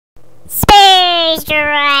Space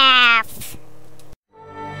Giraffe!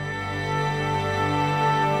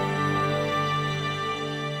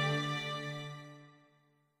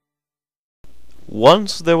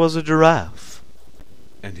 Once there was a giraffe.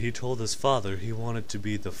 And he told his father he wanted to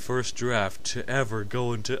be the first giraffe to ever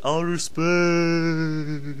go into outer space.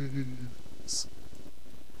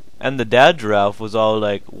 And the dad giraffe was all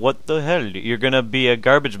like, "What the hell? You're gonna be a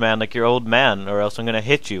garbage man like your old man, or else I'm gonna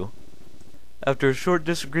hit you." After a short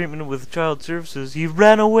disagreement with child services, he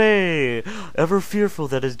ran away, ever fearful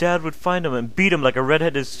that his dad would find him and beat him like a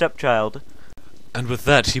red-headed stepchild. And with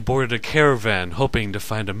that he boarded a caravan, hoping to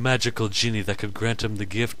find a magical genie that could grant him the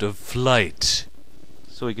gift of flight.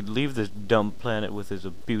 So he could leave this dumb planet with his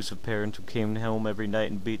abusive parents who came home every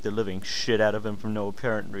night and beat the living shit out of him for no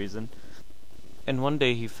apparent reason. And one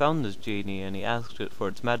day he found this genie and he asked it for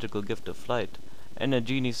its magical gift of flight. And the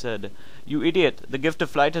genie said, "You idiot, the gift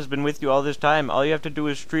of flight has been with you all this time. All you have to do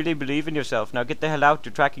is truly believe in yourself. Now get the hell out,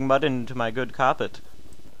 you're tracking mud into my good carpet."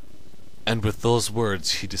 And with those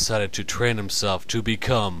words he decided to train himself to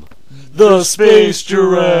become the Space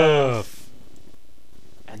Giraffe!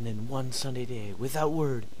 And then one sunny day, without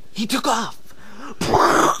word, he took off!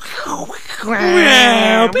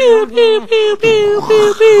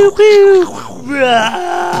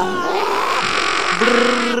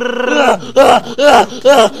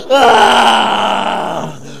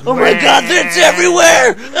 Oh my god, it's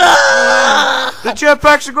everywhere! The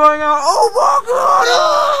jetpacks are going out! Oh my god!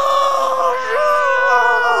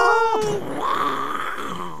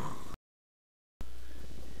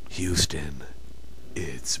 Houston,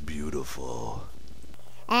 it's beautiful.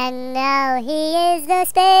 And now he is the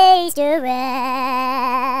Space Giraffe.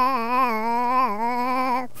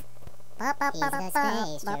 He's the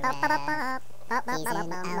Space Giraffe. He's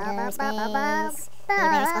in outer space. He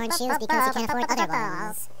wears orange shoes because he can't afford other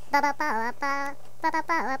ones.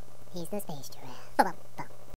 He's the Space Giraffe.